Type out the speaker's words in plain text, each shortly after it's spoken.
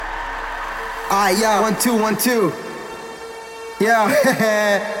Alright, yo, 1 2 1 2. Yo,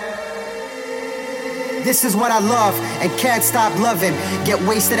 this is what I love and can't stop loving. Get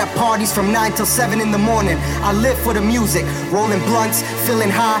wasted at parties from 9 till 7 in the morning. I live for the music, rolling blunts, feeling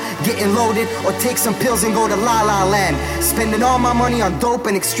high, getting loaded, or take some pills and go to La La Land. Spending all my money on dope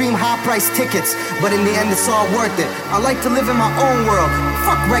and extreme high price tickets, but in the end it's all worth it. I like to live in my own world.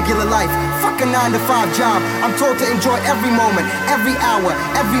 Fuck regular life, fuck a 9 to 5 job. I'm told to enjoy every moment, every hour,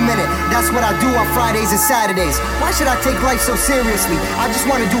 every minute. That's what I do on Fridays and Saturdays. Why should I take life so seriously? I just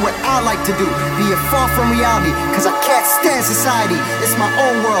want to do what I like to do, be it far from reality, cause I can't stand society. It's my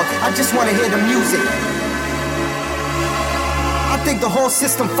own world, I just wanna hear the music. I think the whole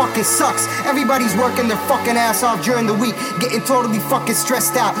system fucking sucks. Everybody's working their fucking ass off during the week, getting totally fucking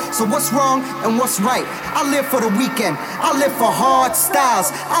stressed out. So what's wrong and what's right? I live for the weekend, I live for hard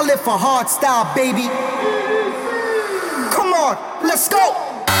styles, I live for hard style, baby. Come on, let's go.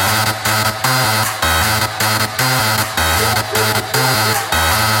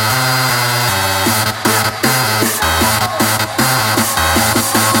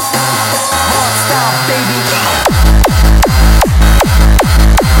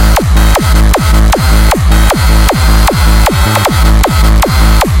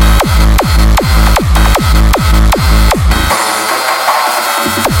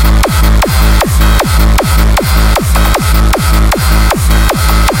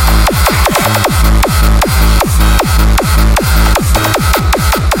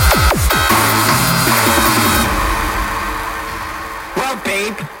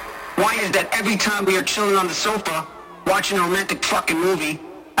 Every time we are chilling on the sofa, watching a romantic fucking movie,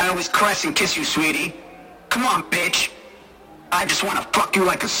 I always caress and kiss you, sweetie. Come on, bitch. I just wanna fuck you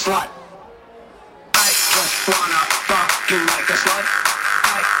like a slut. I just wanna fuck you like a slut.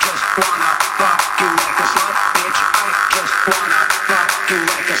 I just wanna fuck you like a slut, bitch. I just wanna fuck you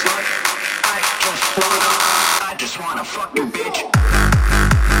like a slut. I just wanna fuck you, bitch.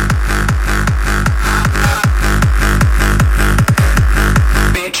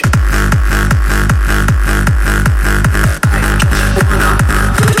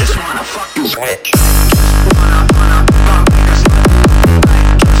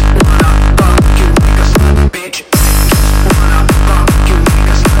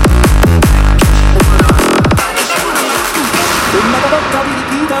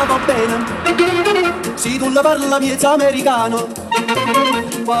 Si tu la parla miezza americano,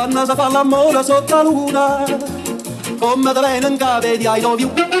 quando si fa l'amore sotto la luna, come te viene in capo di I love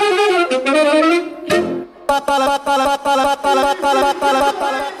you.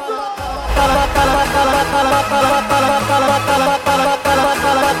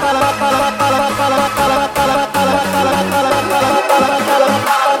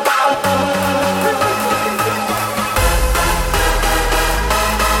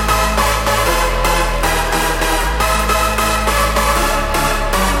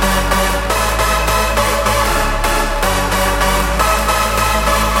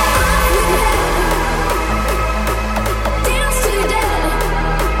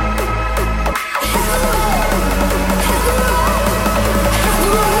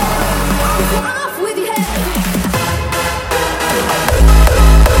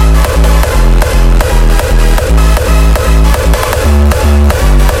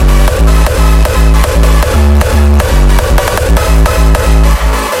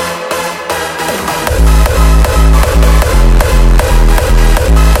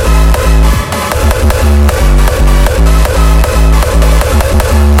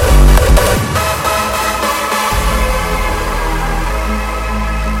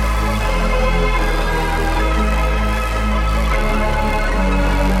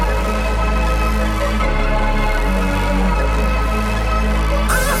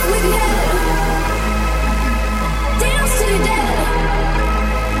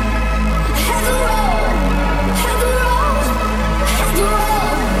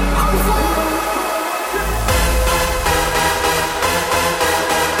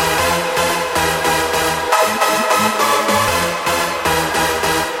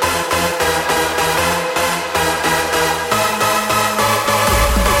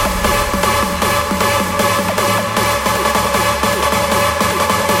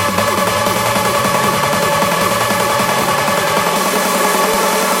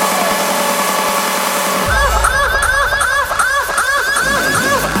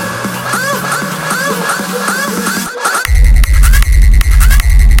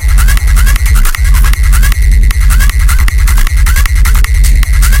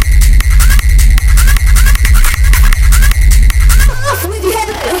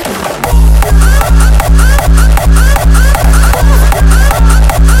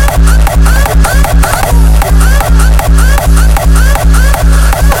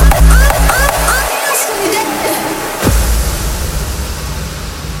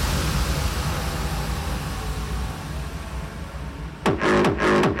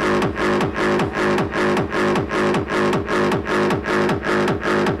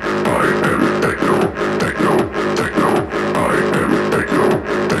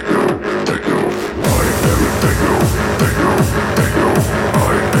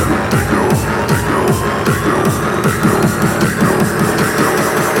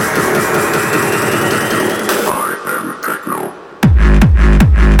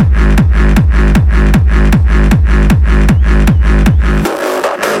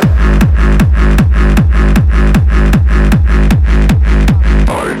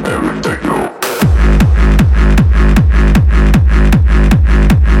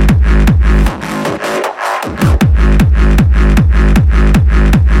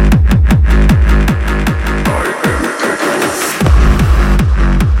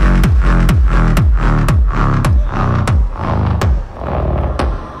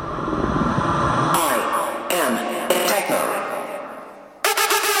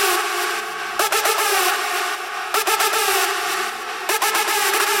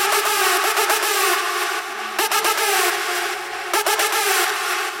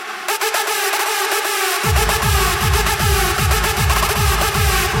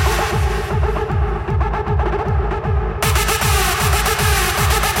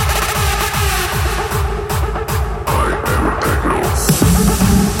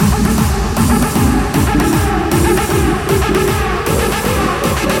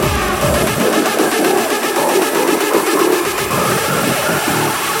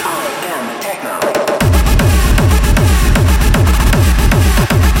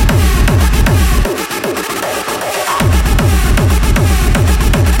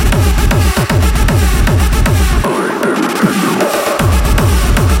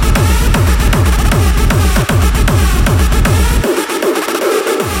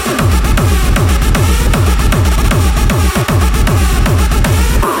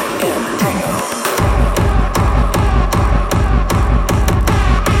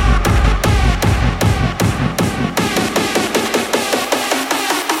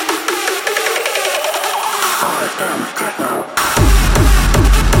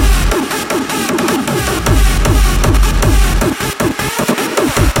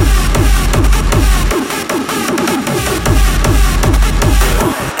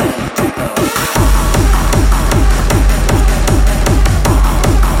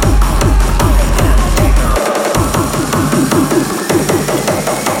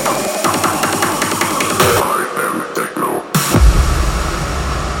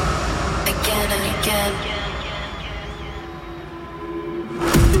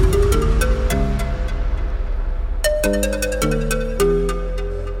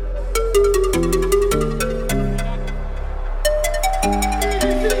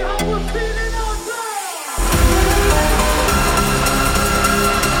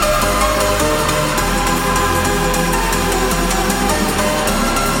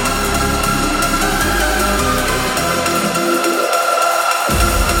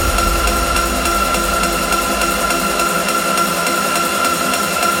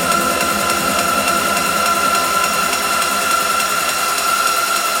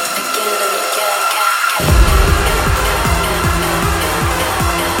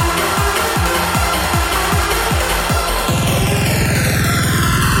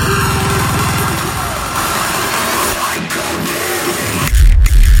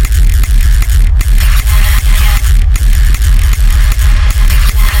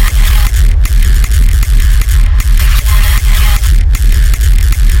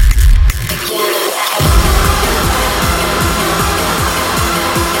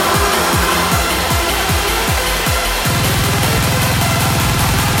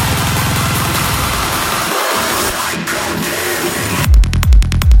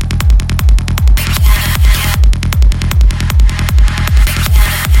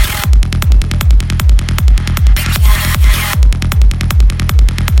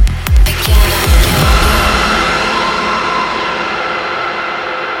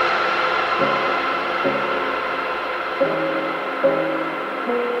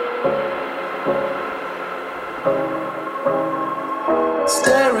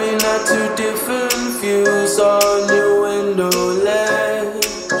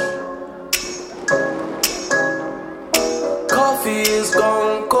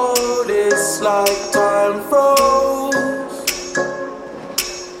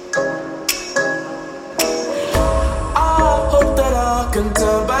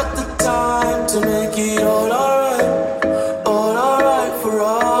 got the time to make it all alright for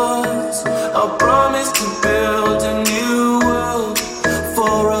us. I promise to build a new world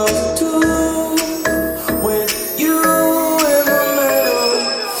for us two, with you in the middle.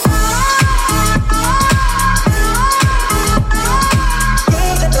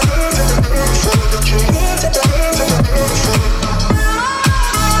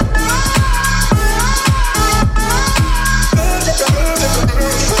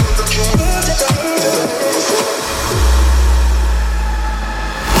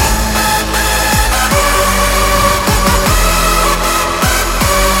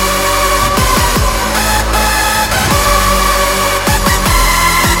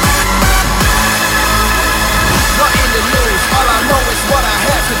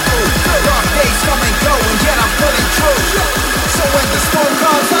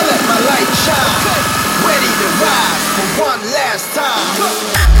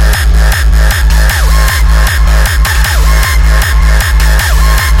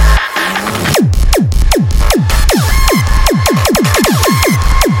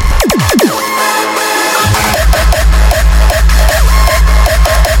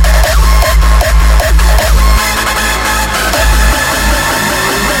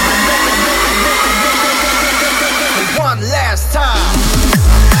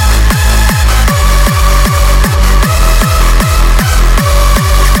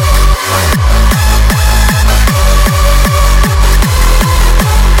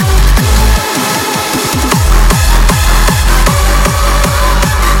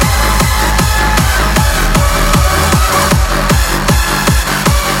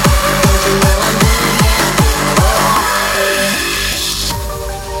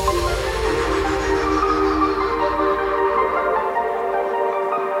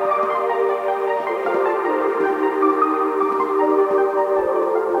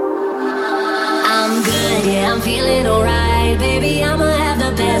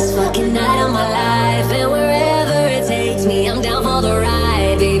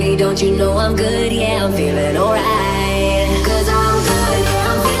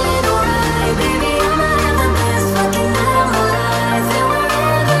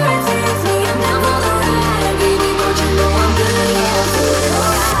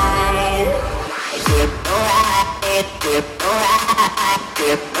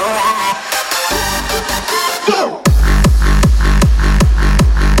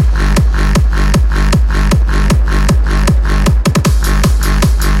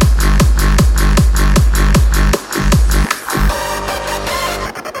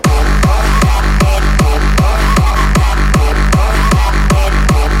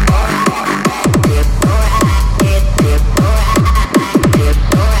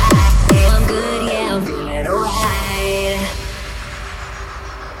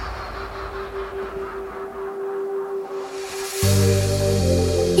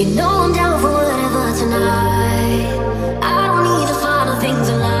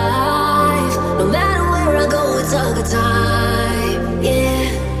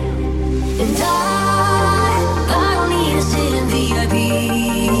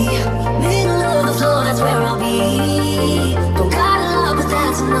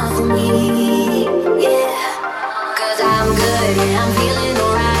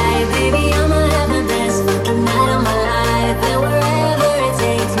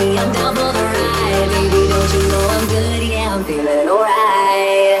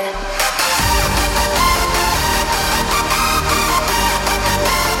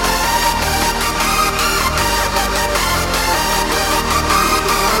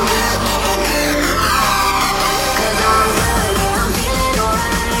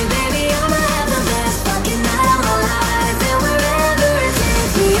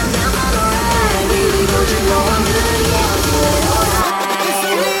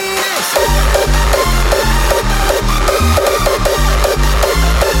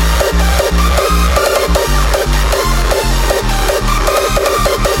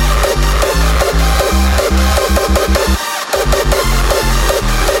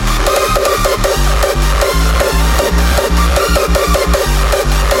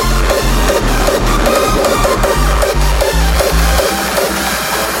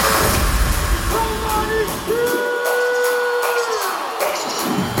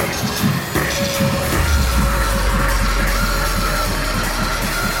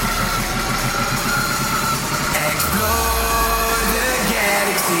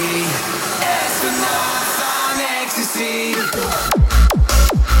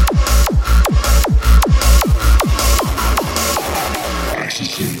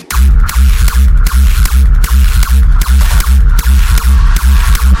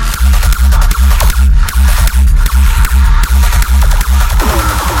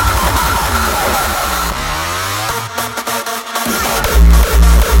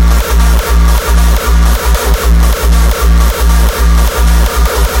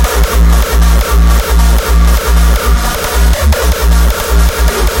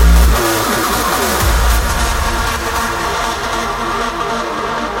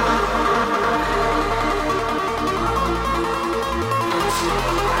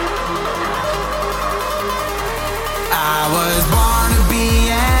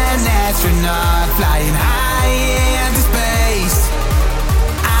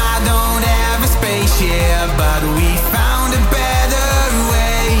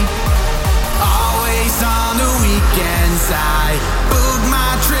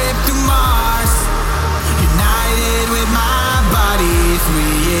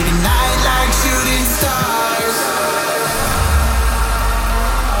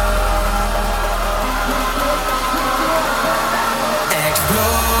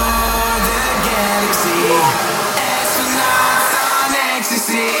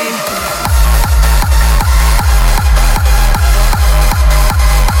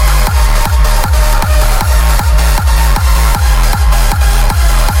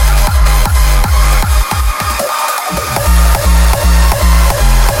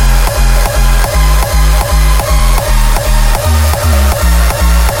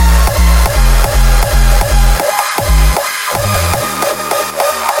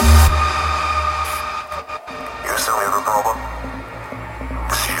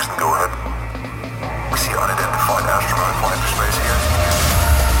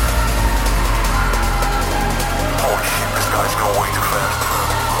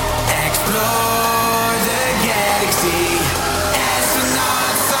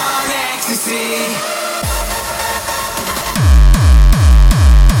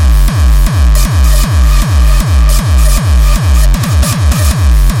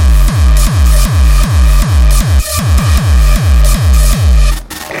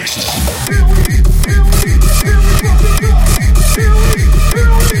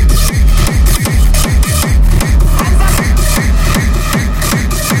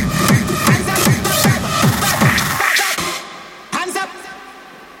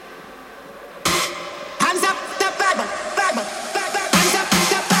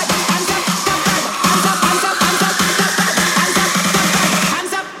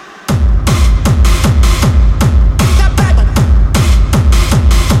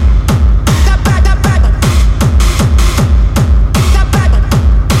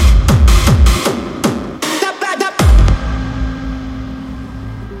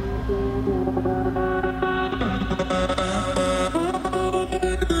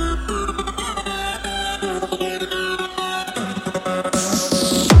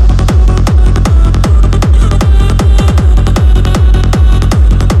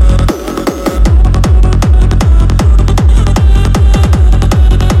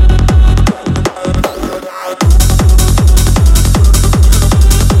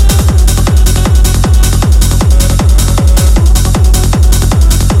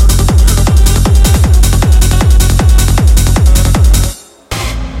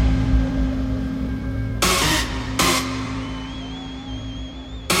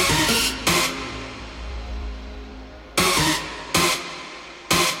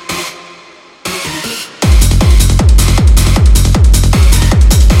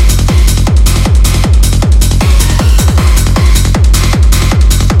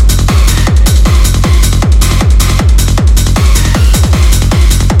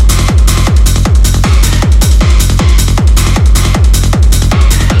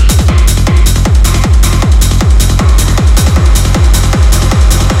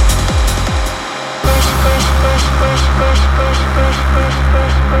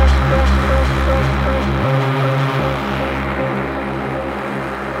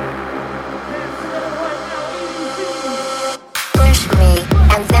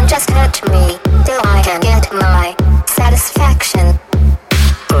 just touch me till I can get my satisfaction.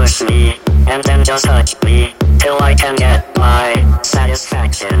 Push me, and then just touch me till I can get my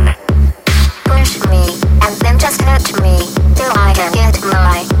satisfaction. Push me, and then just touch me till I can get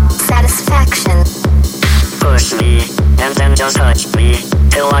my satisfaction. Push me, and then just touch me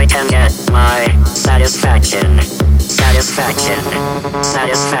till I can get my satisfaction. Satisfaction,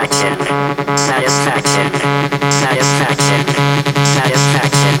 satisfaction, satisfaction, satisfaction,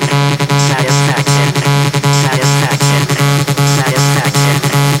 satisfaction, satisfaction, satisfaction, satisfaction,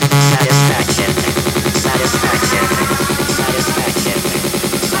 satisfaction, satisfaction, satisfaction, satisfaction.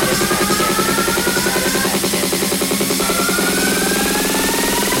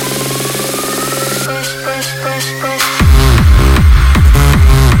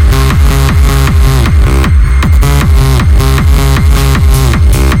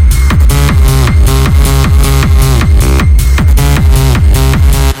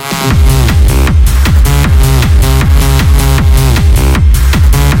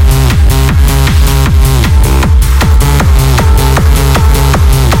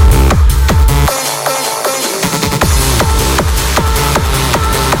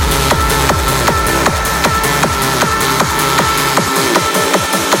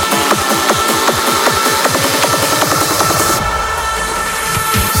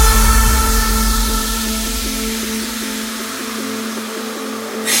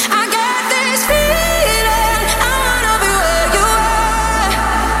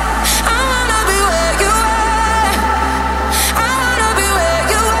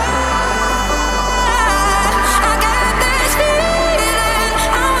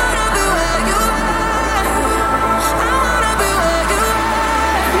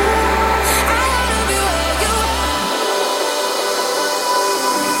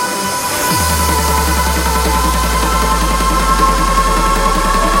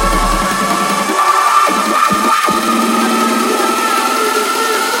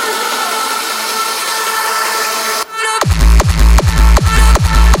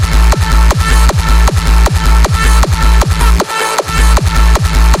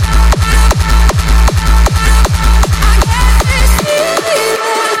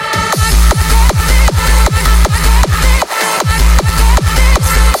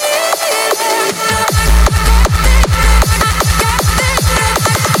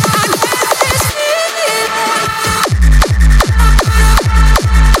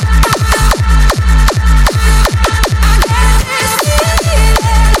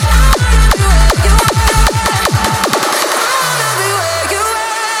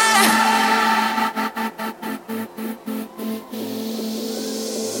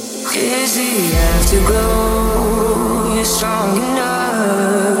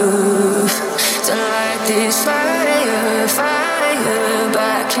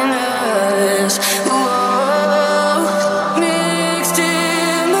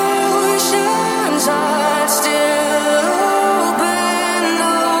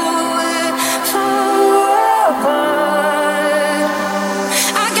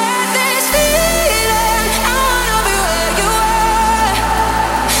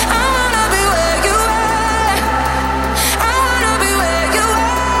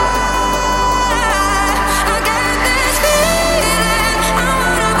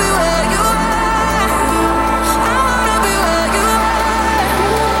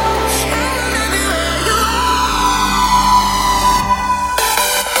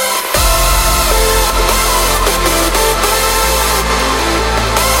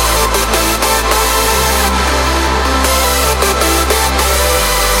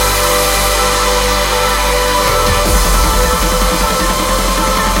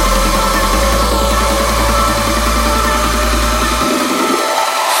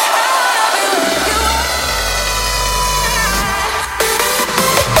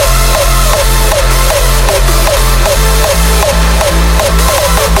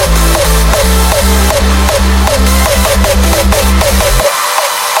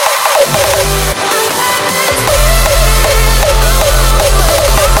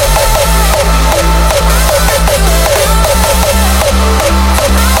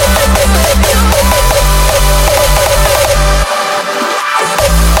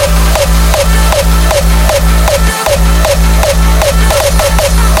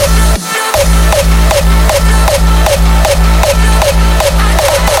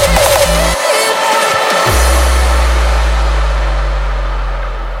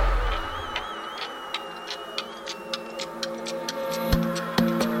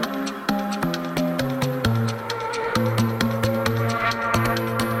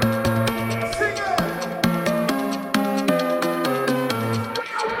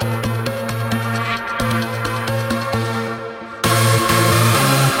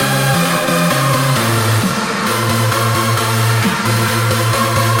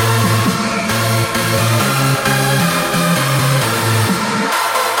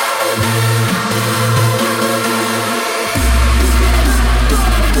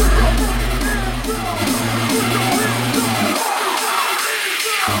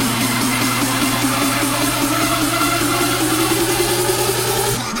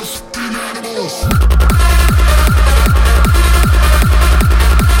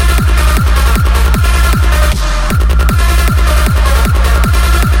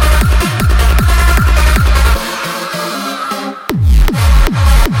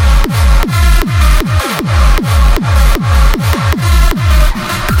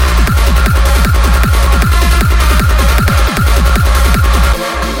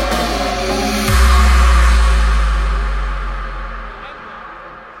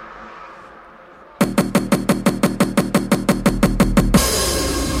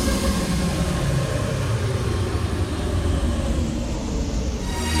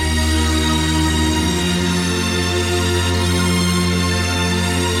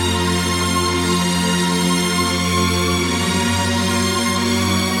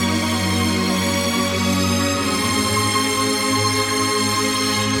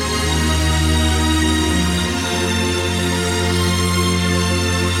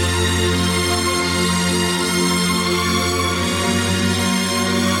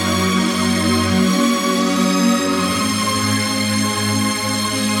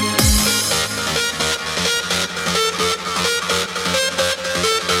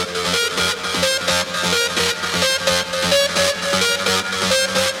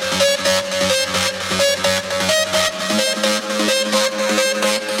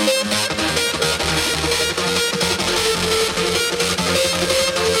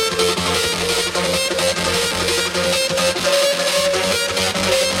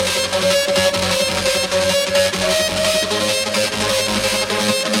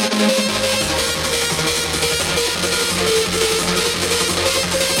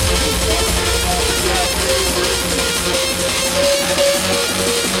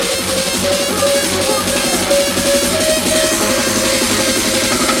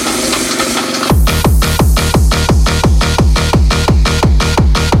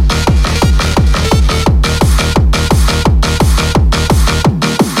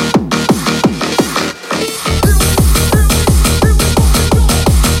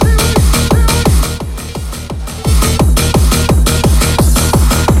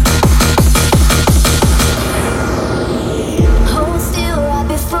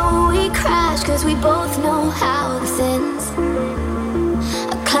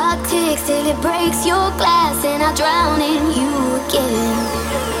 it breaks your glass and I drown in you again.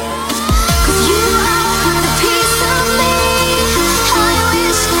 'Cause you are the piece of me I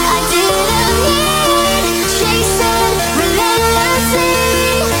wish I didn't need. Chasing relentlessly,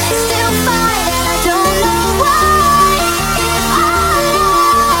 still fight and I don't know why. If our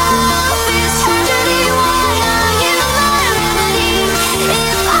love is tragedy, why are you my remedy?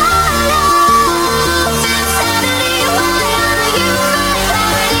 If our love is insanity, why are you my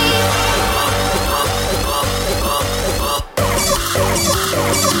remedy?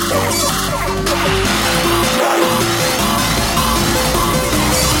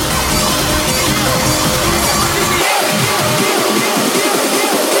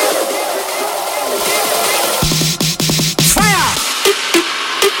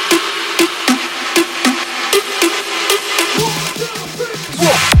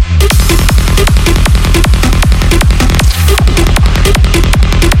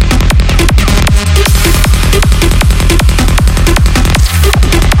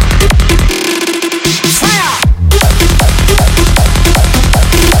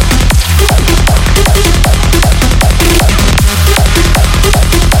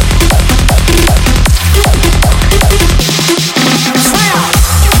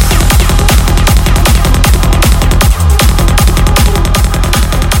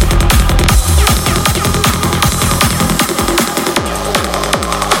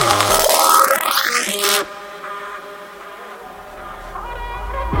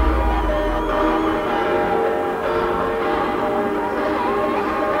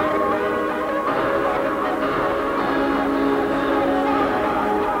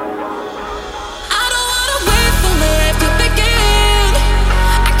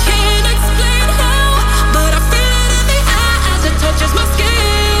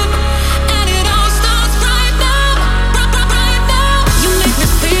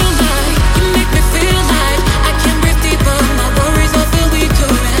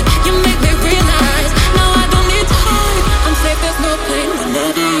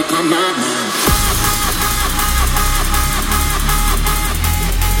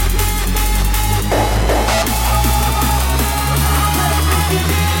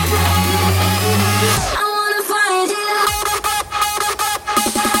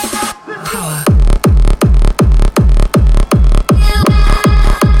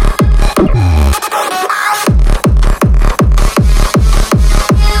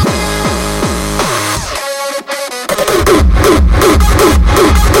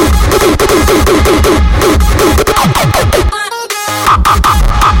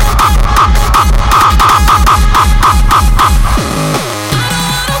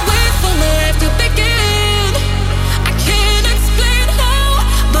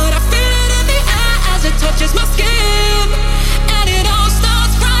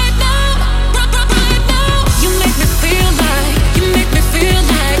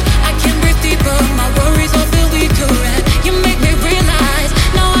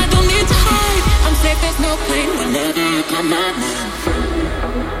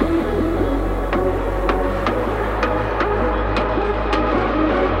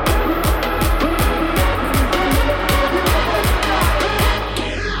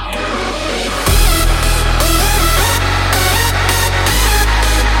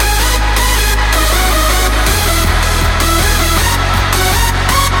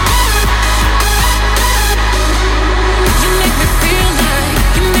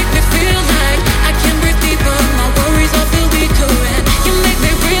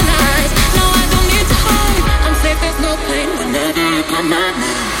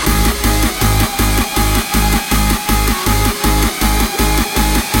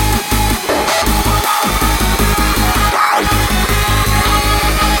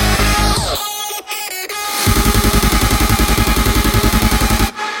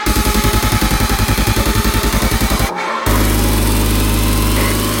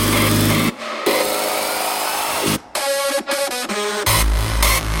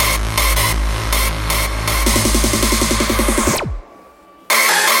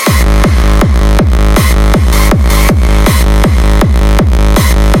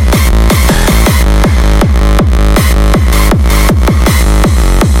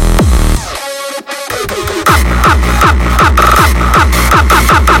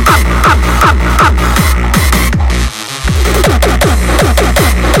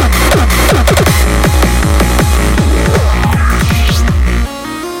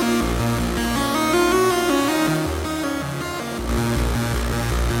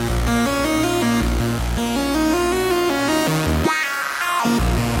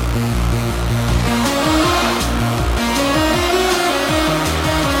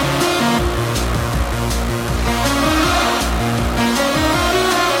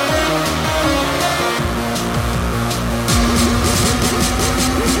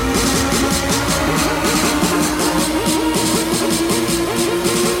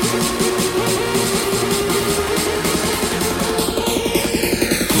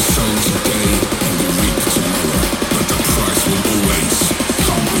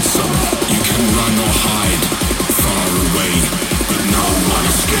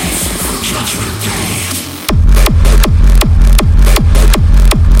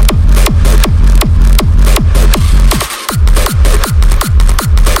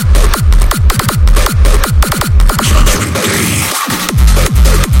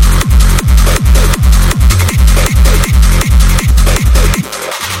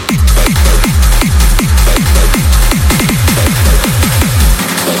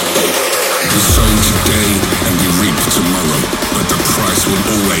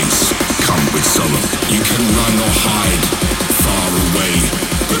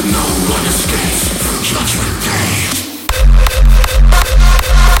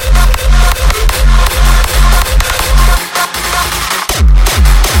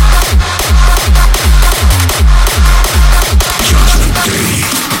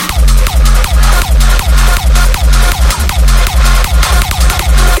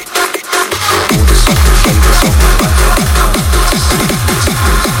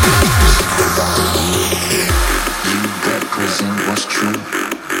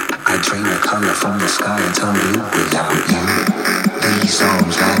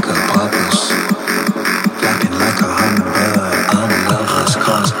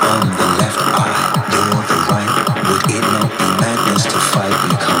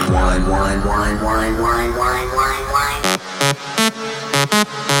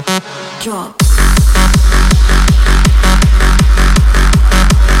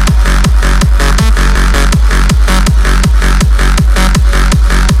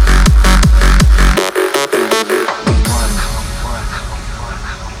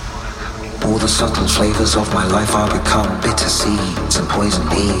 Of my life I become bitter seeds and poison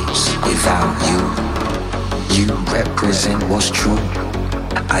leaves. Without you, you represent what's true.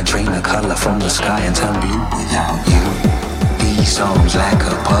 I drain the color from the sky and turn blue. Without you, these arms lack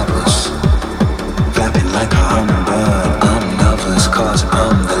a purpose. Flapping like a hummingbird, I'm nervous cause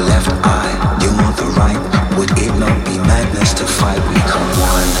I'm the left eye, you're the right. Would it not be madness to fight? We come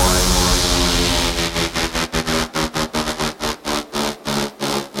one.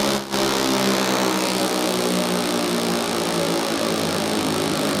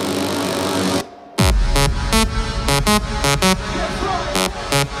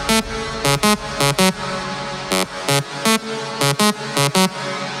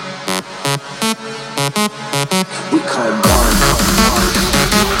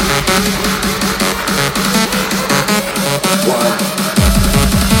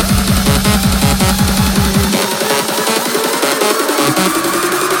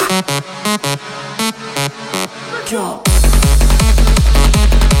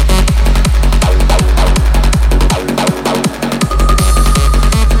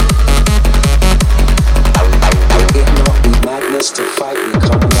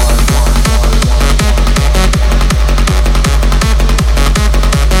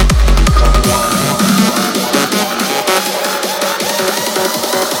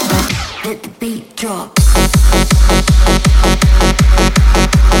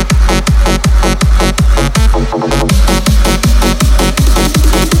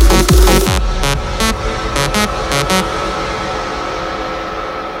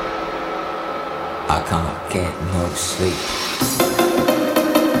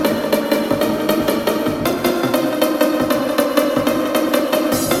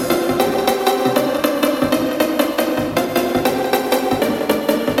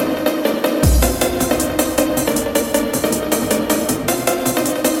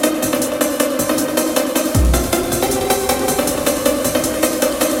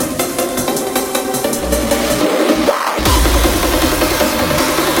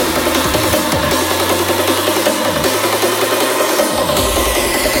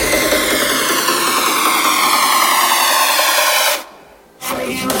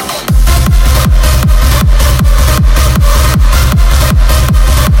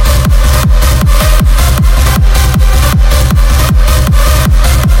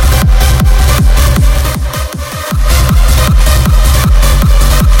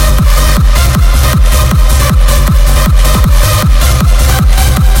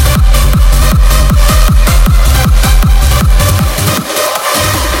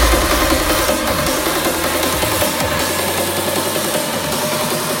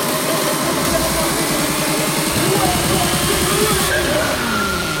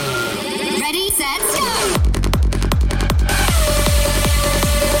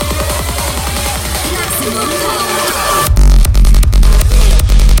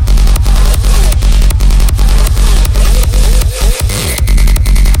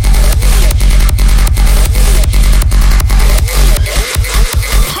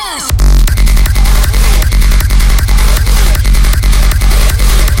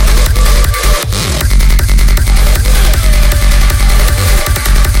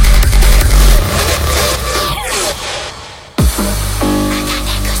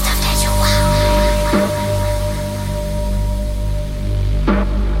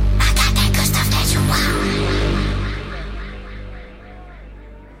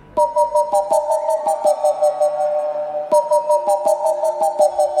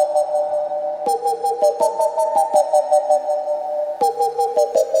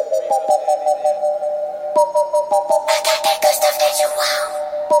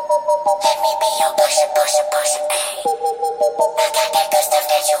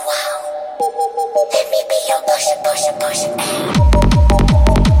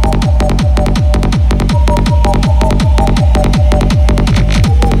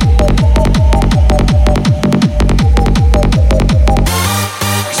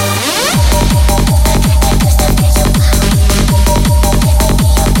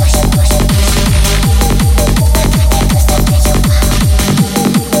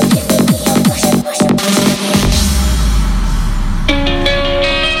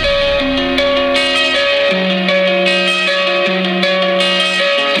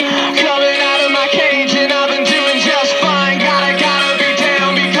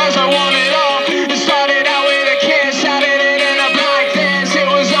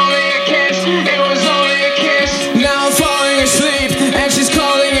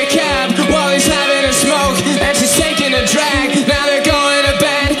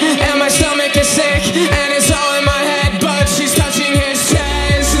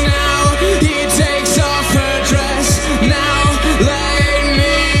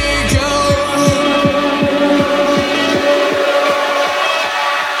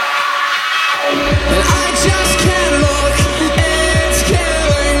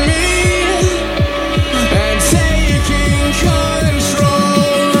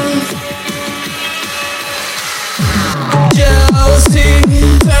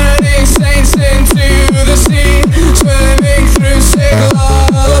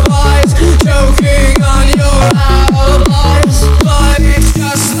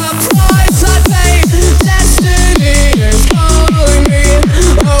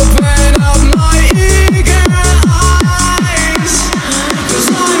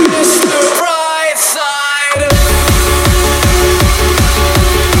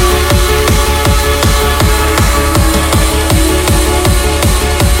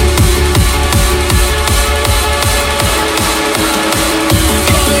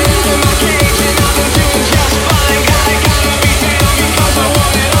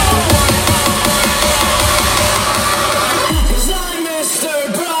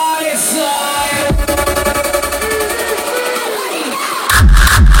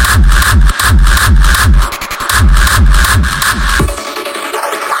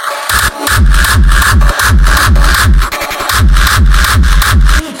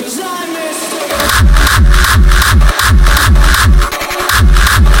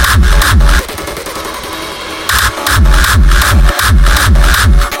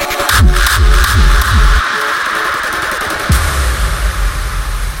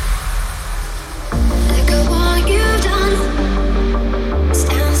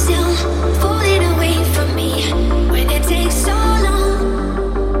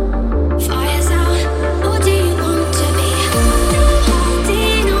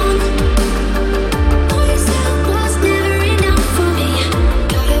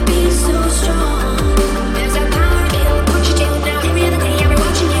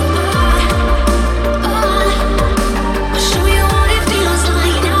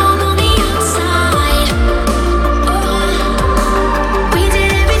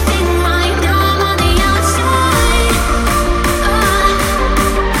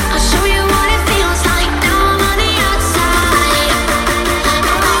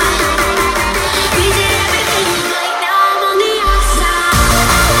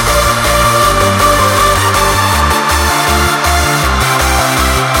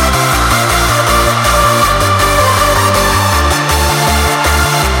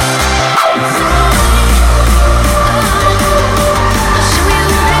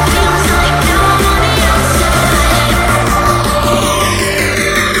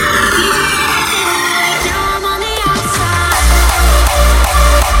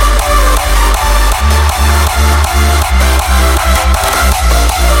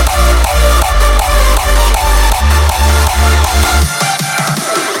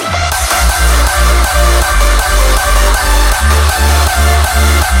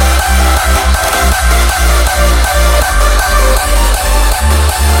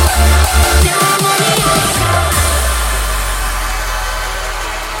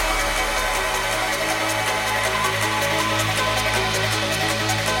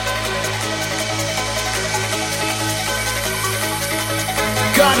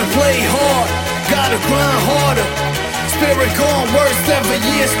 Gotta play hard, gotta grind harder. Spirit gone, worst ever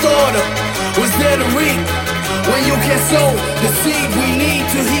year starter. Was there to reap when you can sow the seed we need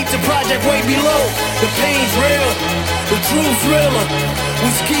to heat the project way below. The pain's real, the truth's realer. We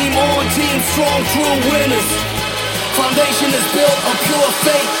scheme on team strong, true winners. Foundation is built on pure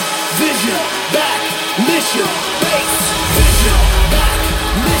faith. Vision, back, mission, base. Vision, back,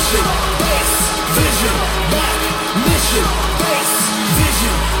 mission,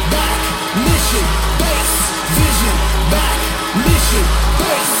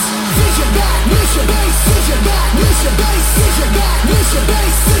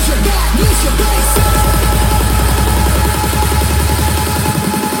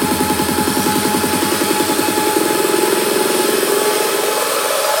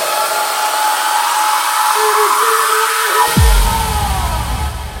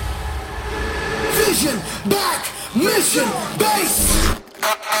 vision, back, mission, base.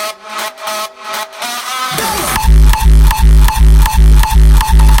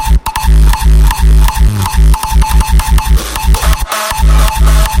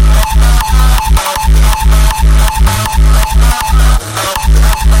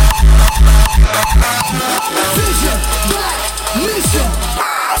 Vision, back, mission.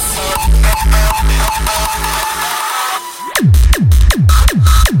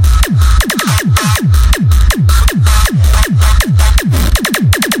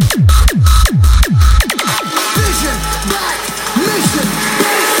 Vision, back, mission,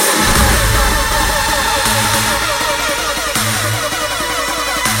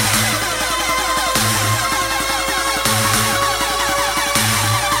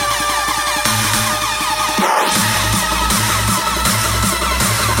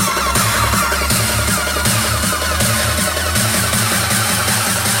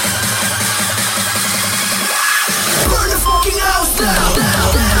 burn the fucking house down.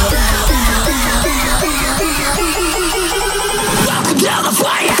 Welcome down the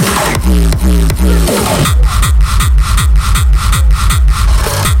fire.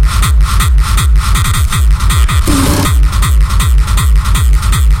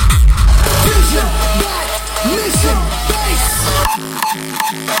 Vision, back, mission, base.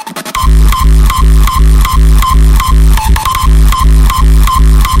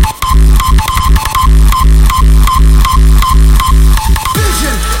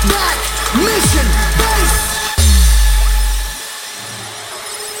 Vision, back, mission, base.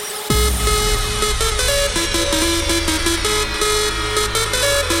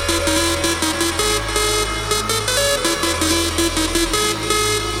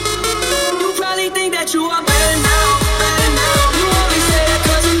 You probably think that you are better now, better now. You always say that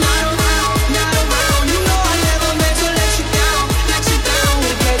 'cause I'm not around, not around. You know I never meant to let you down, let you down.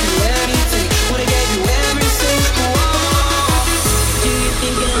 Would've gave you anything, would've gave you everything. Whoa. Do you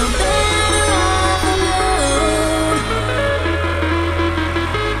think I'm better off alone?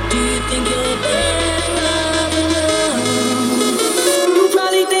 Do you think you're better off alone? You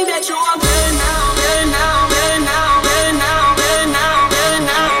probably think that you are better now, better now, better now, better now, better now, better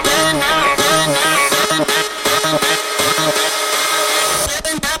now, better now, better now,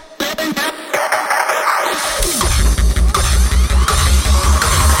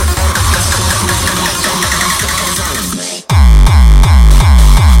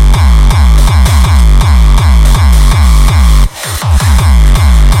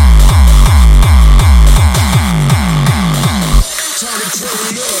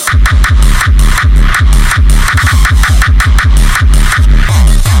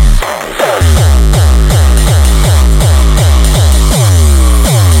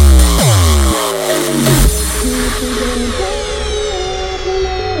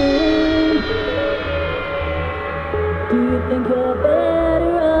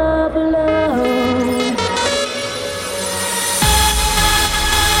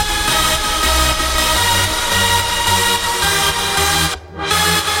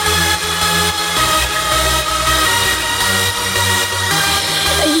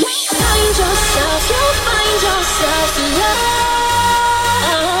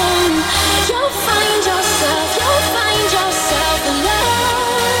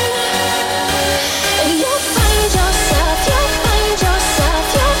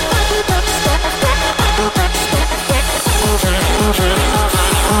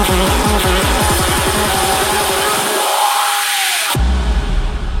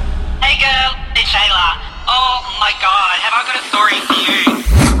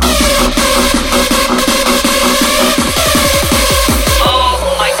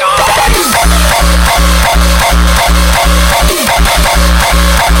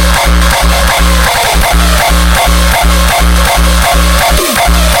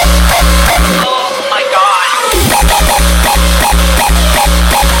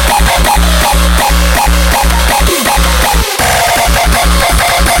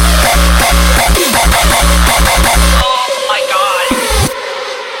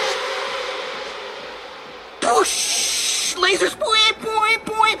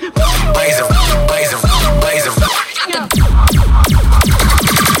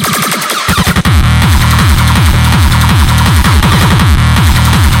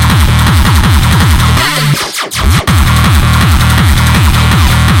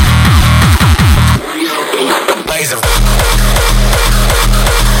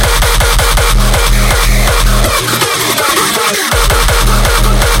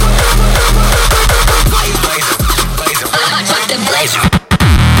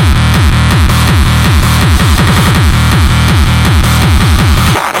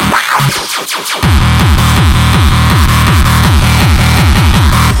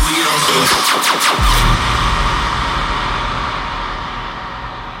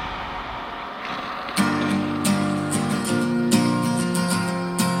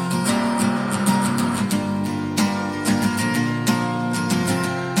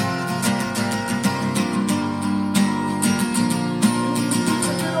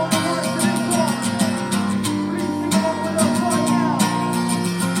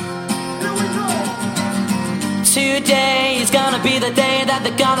 today is gonna be the day that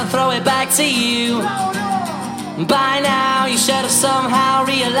they're gonna throw it back to you. By now you should have somehow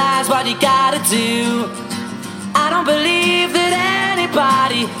realized what you gotta do. I don't believe that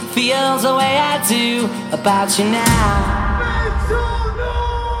anybody feels the way I do about you now.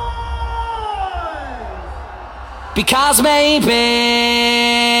 Because maybe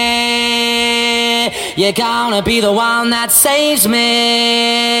you're gonna be the one that saves me.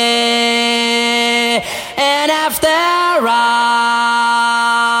 And after all,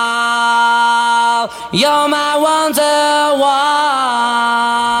 you're my Wonderwall.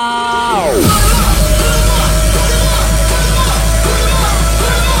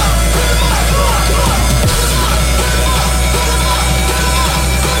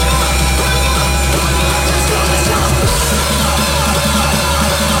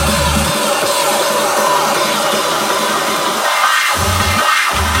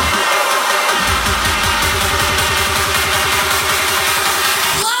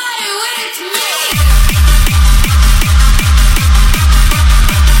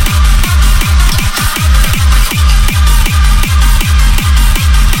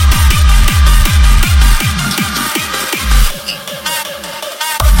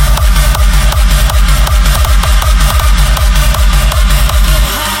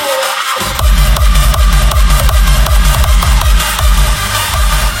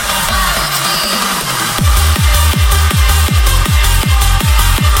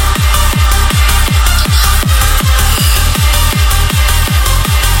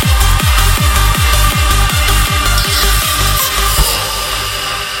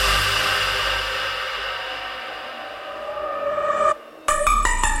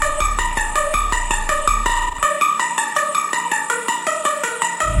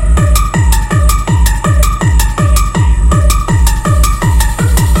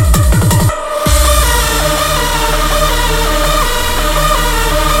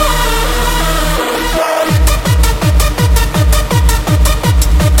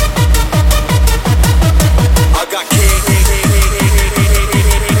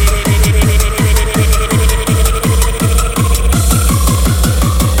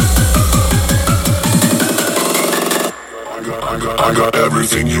 I got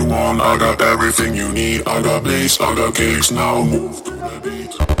everything you want, I got everything you need. I got bass, I got kicks, now move to the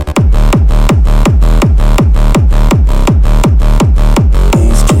beat.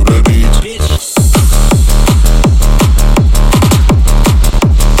 Move to the beat.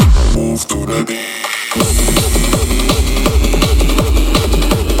 Move to the beat.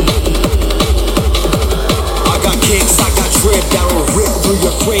 I got kicks, I got drip that'll rip through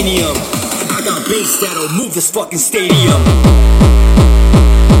your cranium. I got bass that'll move this fucking stadium.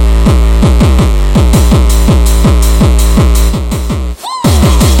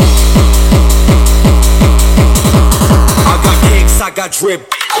 I got drip.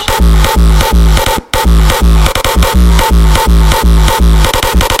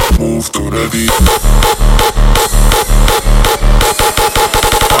 Move to the beat.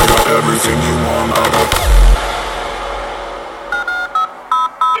 I got everything you want, I got.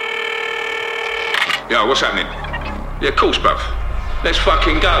 Yo, what's happening? Yeah, of course, bruv. Let's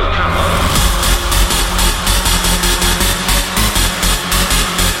fucking go, come on.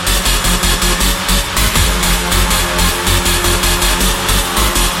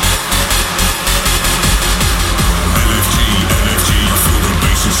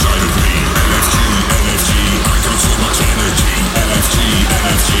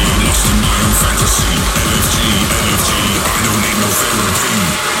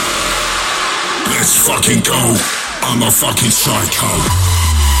 Let's fucking go, I'm a fucking psycho.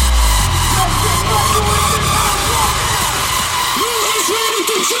 Who's ready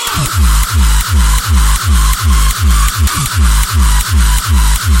to jump?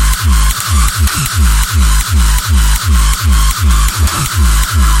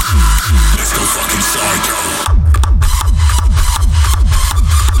 Let's go fucking psycho.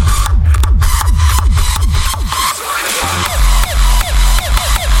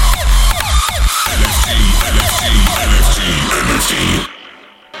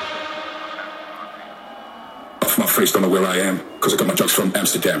 Off my face, don't know where I am, cause I got my drugs from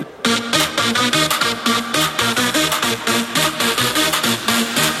Amsterdam.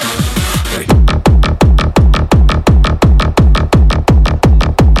 Hey.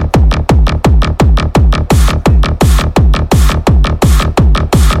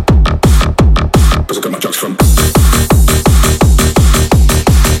 Cause I got my drugs from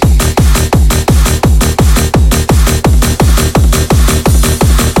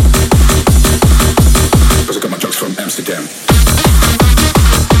Amsterdam.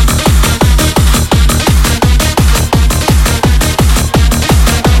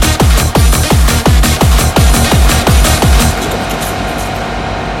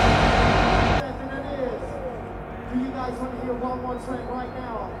 right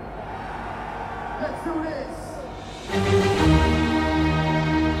now. Let's do this.